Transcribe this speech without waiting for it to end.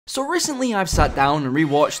So recently I've sat down and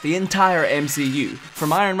rewatched the entire MCU,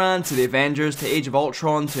 from Iron Man to the Avengers to Age of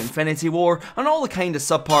Ultron to Infinity War, and all the kind of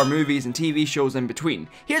subpar movies and TV shows in between.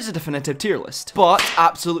 Here's a definitive tier list. But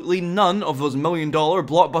absolutely none of those $1 million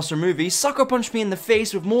blockbuster movies sucker punched me in the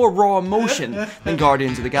face with more raw emotion than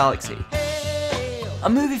Guardians of the Galaxy. A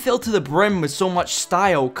movie filled to the brim with so much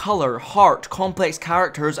style, colour, heart, complex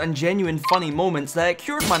characters, and genuine funny moments that it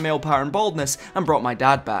cured my male pattern baldness and brought my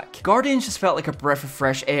dad back. Guardians just felt like a breath of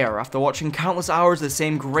fresh air after watching countless hours of the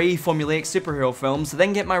same grey formulaic superhero films to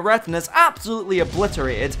then get my retinas absolutely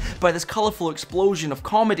obliterated by this colourful explosion of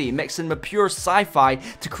comedy mixed in with pure sci-fi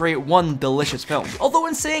to create one delicious film. Although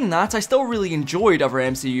in saying that, I still really enjoyed other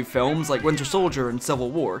MCU films like Winter Soldier and Civil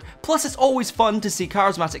War. Plus it's always fun to see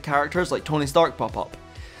charismatic characters like Tony Stark pop up.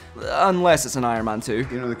 Unless it's an Iron Man 2.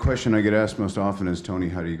 You know, the question I get asked most often is, Tony,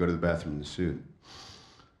 how do you go to the bathroom in the suit?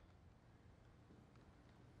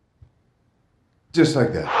 Just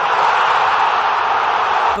like that.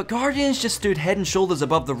 But Guardians just stood head and shoulders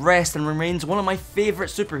above the rest and remains one of my favourite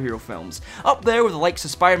superhero films. Up there with the likes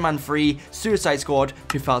of Spider-Man 3, Suicide Squad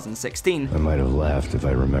 2016. I might have laughed if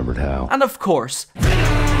I remembered how. And of course.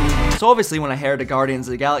 So obviously when I heard a Guardians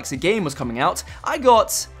of the Galaxy game was coming out, I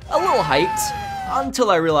got a little hyped.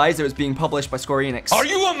 Until I realised it was being published by Square Enix. Are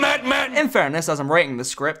you a madman? In fairness, as I'm writing the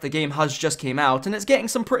script, the game has just came out and it's getting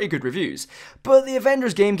some pretty good reviews. But the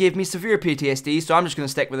Avengers game gave me severe PTSD, so I'm just going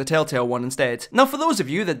to stick with the Telltale one instead. Now for those of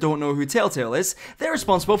you that don't know who Telltale is, they're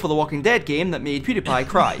responsible for the Walking Dead game that made PewDiePie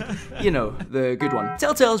cry. You know, the good one.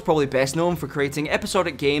 Telltale is probably best known for creating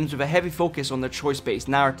episodic games with a heavy focus on their choice-based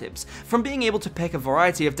narratives. From being able to pick a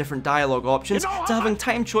variety of different dialogue options, to having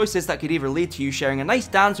time choices that could either lead to you sharing a nice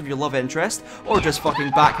dance with your love interest, or just fucking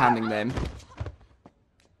backhanding them.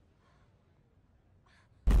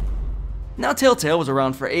 Now Telltale was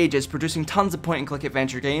around for ages, producing tons of point-and-click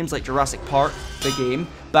adventure games like Jurassic Park, the game,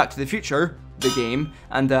 Back to the Future, the game,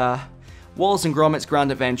 and Wallace and Gromit's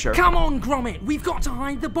Grand Adventure. Come on, Gromit, we've got to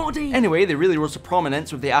hide the body! Anyway, they really rose to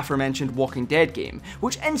prominence with the aforementioned Walking Dead game,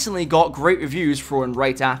 which instantly got great reviews thrown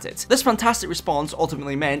right at it. This fantastic response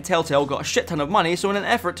ultimately meant Telltale got a shit ton of money, so in an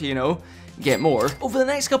effort to, you know, get more. Over the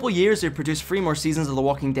next couple of years, they've produced 3 more seasons of The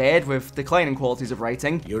Walking Dead with declining qualities of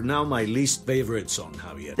writing. You're now my least favourite son,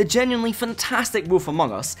 Javier. The genuinely fantastic Wolf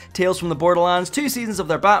Among Us, Tales from the Borderlands, 2 seasons of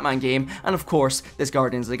their Batman game, and of course, this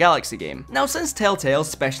Guardians of the Galaxy game. Now since Telltale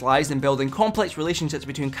specialised in building complex relationships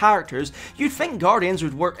between characters, you'd think Guardians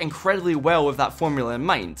would work incredibly well with that formula in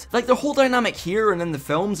mind. Like their whole dynamic here and in the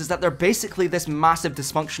films is that they're basically this massive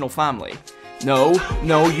dysfunctional family. No,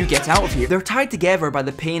 you get out of here. They're tied together by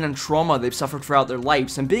the pain and trauma they've suffered throughout their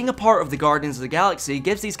lives, and being a part of the Guardians of the Galaxy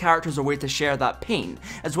gives these characters a way to share that pain,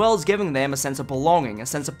 as well as giving them a sense of belonging, a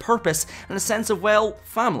sense of purpose, and a sense of, well,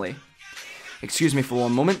 family. Excuse me for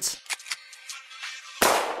one moment.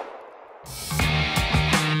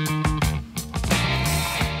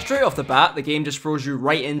 Straight off the bat, the game just throws you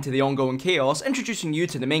right into the ongoing chaos, introducing you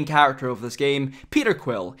to the main character of this game, Peter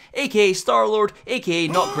Quill, aka Star-Lord, aka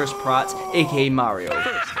not Chris Pratt, aka Mario.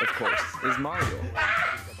 First, of course, is Mario.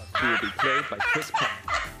 He will be played by Chris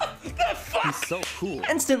Pratt. He's so cool.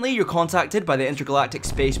 Instantly, you're contacted by the Intergalactic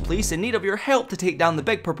Space Police in need of your help to take down the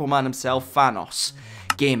big purple man himself, Thanos.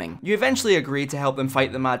 Gaming. You eventually agree to help them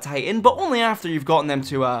fight the Mad Titan, but only after you've gotten them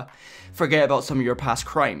to, forget about some of your past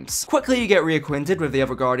crimes. Quickly you get reacquainted with the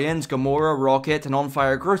other Guardians, Gamora, Rocket, and On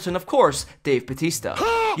Fire Groot, and of course, Dave Bautista.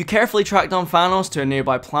 You carefully track down Thanos to a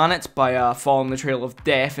nearby planet by following the trail of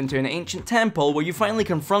death into an ancient temple where you finally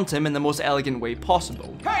confront him in the most elegant way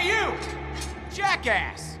possible. Hey you!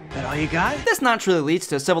 Jackass! That all you got? This naturally leads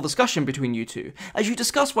to a civil discussion between you two, as you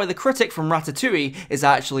discuss why the critic from Ratatouille is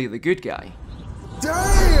actually the good guy.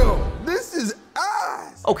 Damn! This is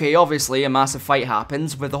ass! Okay, obviously a massive fight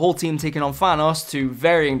happens, with the whole team taking on Thanos to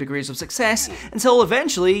varying degrees of success, until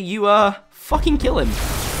eventually you, fucking kill him.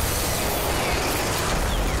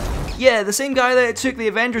 Yeah, the same guy that it took the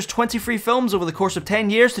Avengers 23 films over the course of 10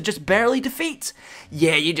 years to just barely defeat.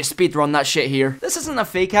 Yeah, you just speedrun that shit here. This isn't a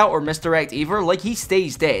fake out or misdirect either, like he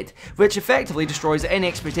stays dead, which effectively destroys any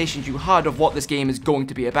expectations you had of what this game is going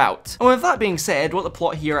to be about. And with that being said, what the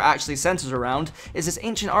plot here actually centers around is this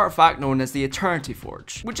ancient artifact known as the Eternity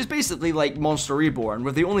Forge, which is basically like Monster Reborn,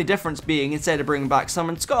 with the only difference being instead of bringing back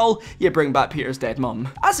Summoned Skull, you bring back Peter's dead mum.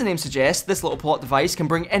 As the name suggests, this little plot device can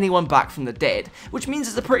bring anyone back from the dead, which means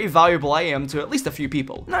it's a pretty valuable item to at least a few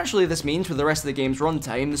people. Naturally, this means for the rest of the game's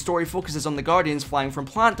runtime, the story focuses on the Guardians flying from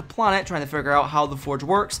planet to planet trying to figure out how the forge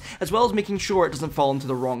works, as well as making sure it doesn't fall into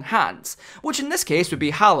the wrong hands, which in this case would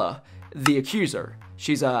be Hala, the accuser.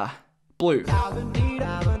 She's blue.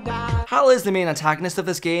 Hala is the main antagonist of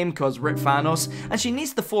this game, cause rip Thanos, and she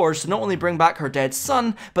needs the Force to not only bring back her dead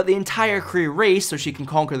son, but the entire Kree race so she can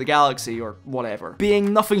conquer the galaxy, or whatever.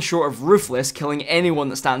 Being nothing short of ruthless, killing anyone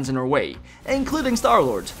that stands in her way, including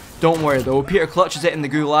Star-Lord. Don't worry though, Peter clutches it in the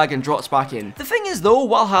gulag and drops back in. The thing is though,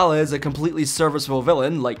 while Hala is a completely serviceable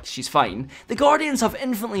villain, like she's fine, the Guardians have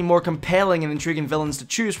infinitely more compelling and intriguing villains to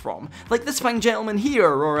choose from, like this fine gentleman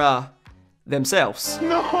here, or themselves.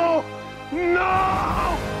 No!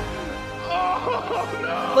 No! Oh,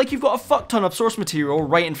 no! Like you've got a fuck ton of source material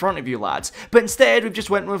right in front of you lads, but instead we've just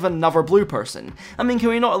went with another blue person. I mean, can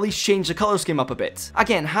we not at least change the colour scheme up a bit?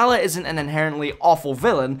 Again, Hala isn't an inherently awful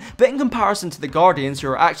villain, but in comparison to the Guardians, who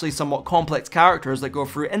are actually somewhat complex characters that go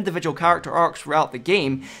through individual character arcs throughout the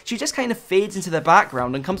game, she just kind of fades into the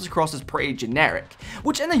background and comes across as pretty generic.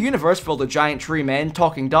 Which in a universe filled with giant tree men,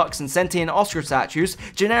 talking ducks, and sentient Oscar statues,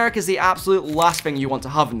 generic is the absolute last thing you want to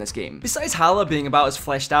have in this game. Besides Hala being about as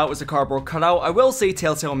fleshed out as a cardboard cutout, I will say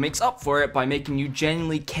Telltale makes up for it by making you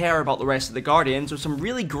genuinely care about the rest of the Guardians with some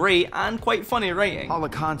really great and quite funny writing. Hala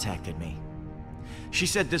contacted me. She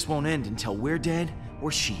said this won't end until we're dead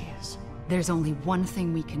or she is. There's only one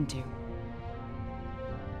thing we can do.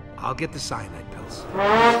 I'll get the cyanide pills.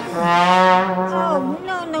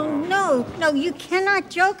 Oh, no, you cannot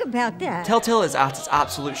joke about that. Telltale is at its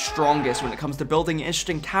absolute strongest when it comes to building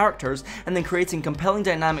interesting characters and then creating compelling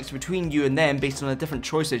dynamics between you and them based on the different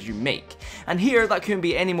choices you make. And here, that couldn't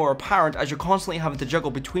be any more apparent as you're constantly having to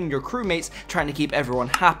juggle between your crewmates trying to keep everyone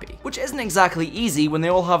happy. Which isn't exactly easy when they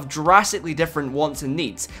all have drastically different wants and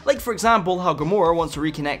needs. Like for example, how Gamora wants to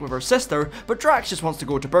reconnect with her sister, but Drax just wants to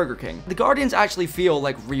go to Burger King. The Guardians actually feel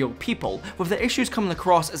like real people, with the issues coming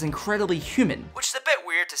across as incredibly human. Which is a bit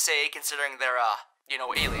weird to say considering they're, you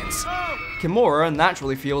know, aliens. Gamora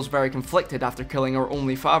naturally feels very conflicted after killing her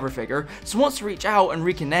only father figure, so wants to reach out and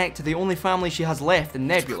reconnect to the only family she has left in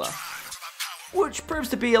Nebula. Which proves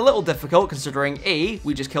to be a little difficult considering A,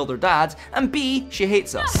 we just killed her dad, and B, she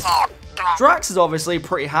hates us. Drax is obviously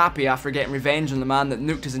pretty happy after getting revenge on the man that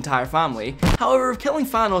nuked his entire family. However, with killing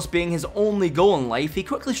Thanos being his only goal in life, he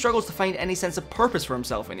quickly struggles to find any sense of purpose for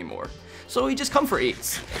himself anymore. So he just comfort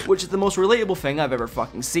eats, which is the most relatable thing I've ever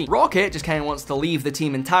fucking seen. Rocket just kinda wants to leave the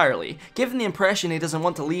team entirely, giving the impression he doesn't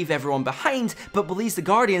want to leave everyone behind, but believes the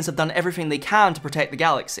Guardians have done everything they can to protect the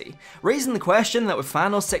galaxy. Raising the question that with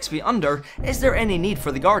Thanos 6 feet under, is there any need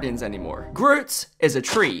for the Guardians anymore? Groot is a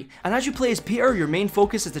tree, and as you play as Peter, your main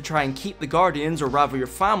focus is to try and keep the Guardians, or rather your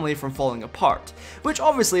family, from falling apart, which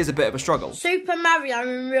obviously is a bit of a struggle. Super Mario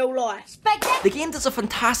in real life. The game does a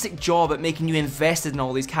fantastic job at making you invested in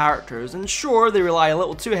all these characters, and sure, they rely a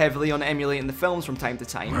little too heavily on emulating the films from time to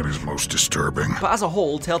time. That is most disturbing. But as a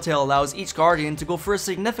whole, Telltale allows each Guardian to go through a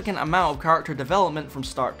significant amount of character development from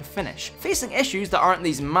start to finish, facing issues that aren't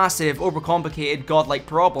these massive, overcomplicated, godlike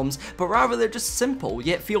problems, but rather they're just simple,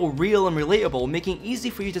 yet feel real and relatable, making it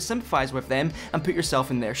easy for you to sympathize with them and put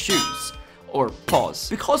yourself in their shoes. Or pause.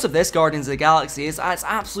 Because of this, Guardians of the Galaxy is at its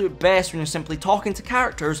absolute best when you're simply talking to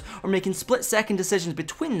characters or making split-second decisions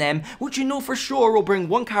between them, which you know for sure will bring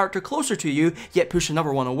one character closer to you, yet push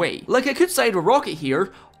another one away. Like I could side with Rocket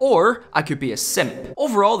here, or I could be a simp.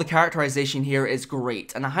 Overall, the characterization here is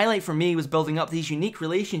great, and a highlight for me was building up these unique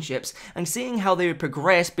relationships and seeing how they would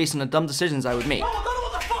progress based on the dumb decisions I would make.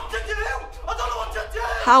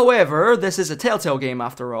 However, this is a Telltale game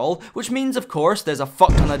after all, which means of course there's a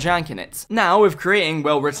fuck ton of jank in it. Now, if creating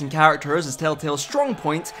well-written characters is Telltale's strong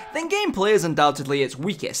point, then gameplay is undoubtedly its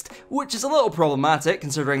weakest, which is a little problematic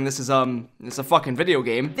considering this is it's a fucking video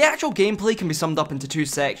game. The actual gameplay can be summed up into two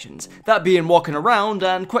sections, that being walking around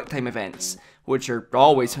and quicktime events, which are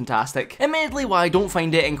always fantastic. Admittedly, while I don't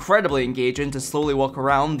find it incredibly engaging to slowly walk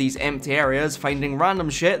around these empty areas, finding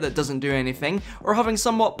random shit that doesn't do anything, or having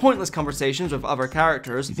somewhat pointless conversations with other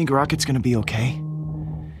characters. You think Rocket's gonna be okay?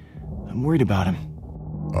 I'm worried about him.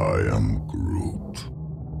 I am Groot.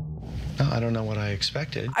 I don't know what I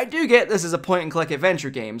expected. I do get this is a point-and-click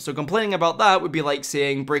adventure game, so complaining about that would be like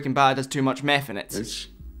saying Breaking Bad has too much meth in it.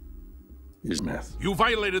 Is meth. You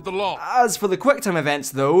violated the law. As for the QuickTime events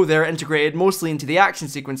though, they're integrated mostly into the action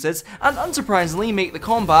sequences and unsurprisingly make the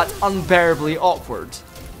combat unbearably awkward.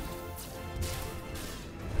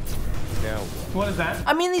 Now What is that?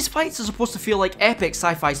 I mean, these fights are supposed to feel like epic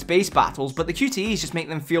sci-fi space battles, but the QTEs just make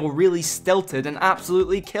them feel really stilted and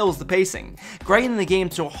absolutely kills the pacing, grinding the game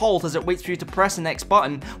to a halt as it waits for you to press the next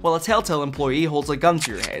button while a Telltale employee holds a gun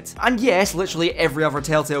to your head. And yes, literally every other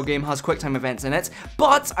Telltale game has QuickTime events in it,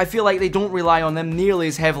 but I feel like they don't rely on them nearly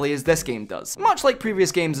as heavily as this game does. Much like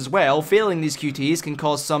previous games as well, failing these QTEs can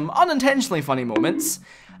cause some unintentionally funny moments.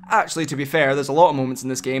 Actually, to be fair, there's a lot of moments in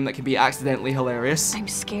this game that can be accidentally hilarious. I'm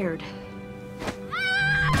scared.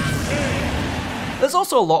 There's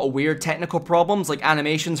also a lot of weird technical problems, like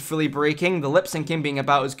animations fully breaking, the lip syncing being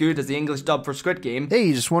about as good as the English dub for Squid Game.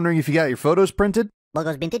 Hey, just wondering if you got your photos printed?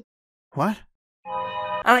 Logos printed? What?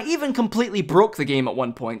 And I even completely broke the game at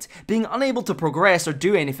one point, being unable to progress or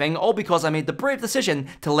do anything, all because I made the brave decision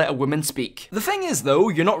to let a woman speak. The thing is though,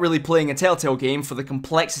 you're not really playing a Telltale game for the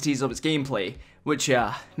complexities of its gameplay, which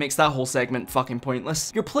makes that whole segment fucking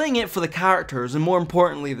pointless. You're playing it for the characters and more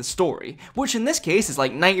importantly the story, which in this case is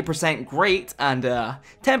like 90% great and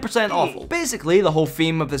 10% awful. Basically, the whole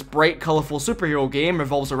theme of this bright, colourful superhero game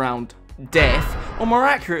revolves around death, or more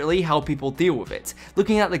accurately, how people deal with it,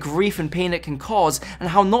 looking at the grief and pain it can cause, and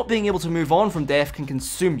how not being able to move on from death can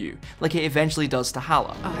consume you, like it eventually does to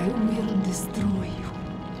Hala. I will destroy you,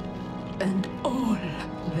 and all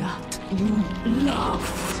that you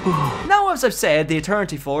love. Now, as I've said, the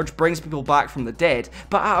Eternity Forge brings people back from the dead,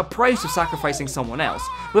 but at a price of sacrificing someone else,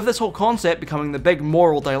 with this whole concept becoming the big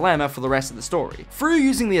moral dilemma for the rest of the story. Through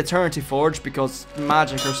using the Eternity Forge, because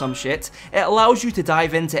magic or some shit, it allows you to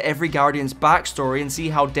dive into every Guardian's backstory and see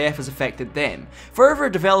how death has affected them, further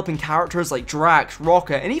developing characters like Drax,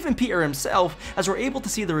 Rocket, and even Peter himself, as we're able to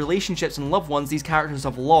see the relationships and loved ones these characters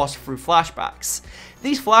have lost through flashbacks.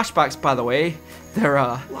 These flashbacks, by the way,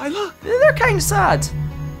 they're kinda sad.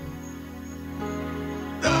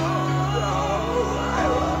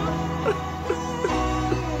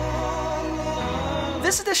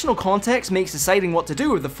 This additional context makes deciding what to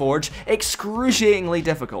do with the Forge excruciatingly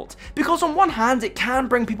difficult, because on one hand it can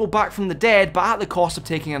bring people back from the dead but at the cost of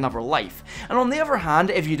taking another life, and on the other hand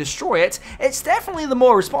if you destroy it, it's definitely the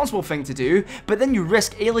more responsible thing to do, but then you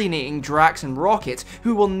risk alienating Drax and Rocket,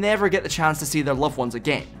 who will never get the chance to see their loved ones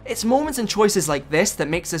again. It's moments and choices like this that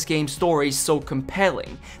makes this game's story so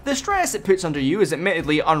compelling. The stress it puts under you is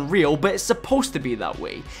admittedly unreal, but it's supposed to be that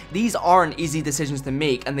way. These aren't easy decisions to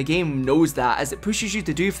make, and the game knows that as it pushes you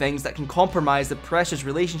to do things that can compromise the precious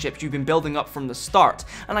relationships you've been building up from the start,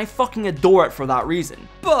 and I fucking adore it for that reason.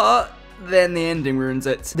 But then the ending ruins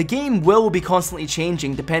it. The game will be constantly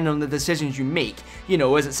changing depending on the decisions you make, you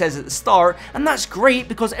know, as it says at the start, and that's great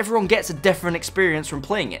because everyone gets a different experience from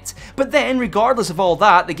playing it. But then, regardless of all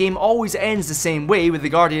that, the game always ends the same way with the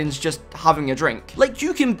Guardians just having a drink. Like,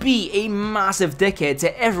 you can be a massive dickhead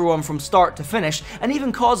to everyone from start to finish, and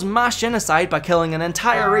even cause mass genocide by killing an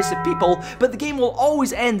entire race of people, but the game will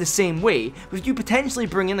always end the same way, with you potentially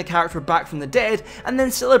bringing the character back from the dead, and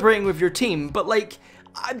then celebrating with your team, but like,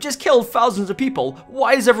 I've just killed thousands of people,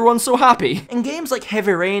 why is everyone so happy? In games like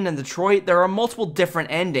Heavy Rain and Detroit, there are multiple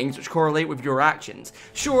different endings which correlate with your actions.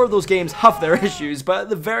 Sure, those games have their issues, but at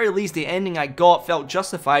the very least the ending I got felt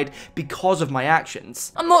justified because of my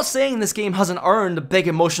actions. I'm not saying this game hasn't earned a big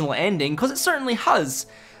emotional ending, because it certainly has.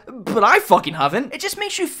 But I fucking haven't. It just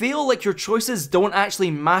makes you feel like your choices don't actually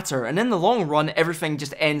matter, and in the long run, everything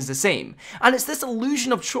just ends the same. And it's this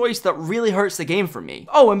illusion of choice that really hurts the game for me.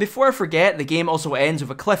 Oh, and before I forget, the game also ends with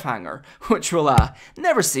a cliffhanger, which we'll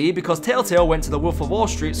never see because Telltale went to the Wolf of Wall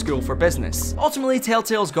Street School for Business. Ultimately,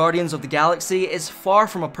 Telltale's Guardians of the Galaxy is far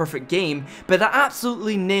from a perfect game, but it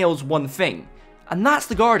absolutely nails one thing. And that's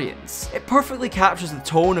the Guardians. It perfectly captures the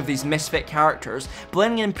tone of these misfit characters,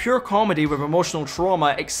 blending in pure comedy with emotional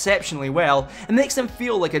trauma exceptionally well, and makes them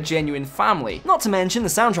feel like a genuine family. Not to mention the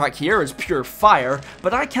soundtrack here is pure fire,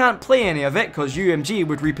 but I can't play any of it because UMG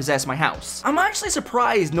would repossess my house. I'm actually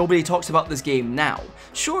surprised nobody talks about this game now.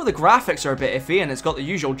 Sure, the graphics are a bit iffy and it's got the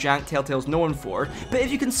usual jank Telltale's known for, but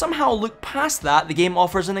if you can somehow look past that, the game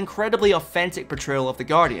offers an incredibly authentic portrayal of the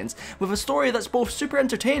Guardians, with a story that's both super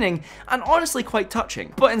entertaining and honestly quite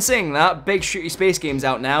touching. But in saying that, big shooty space game's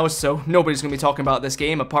out now, so nobody's gonna be talking about this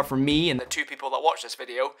game apart from me and the 2 people that watch this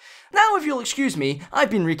video. Now, if you'll excuse me, I've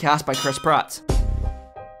been recast by Chris Pratt.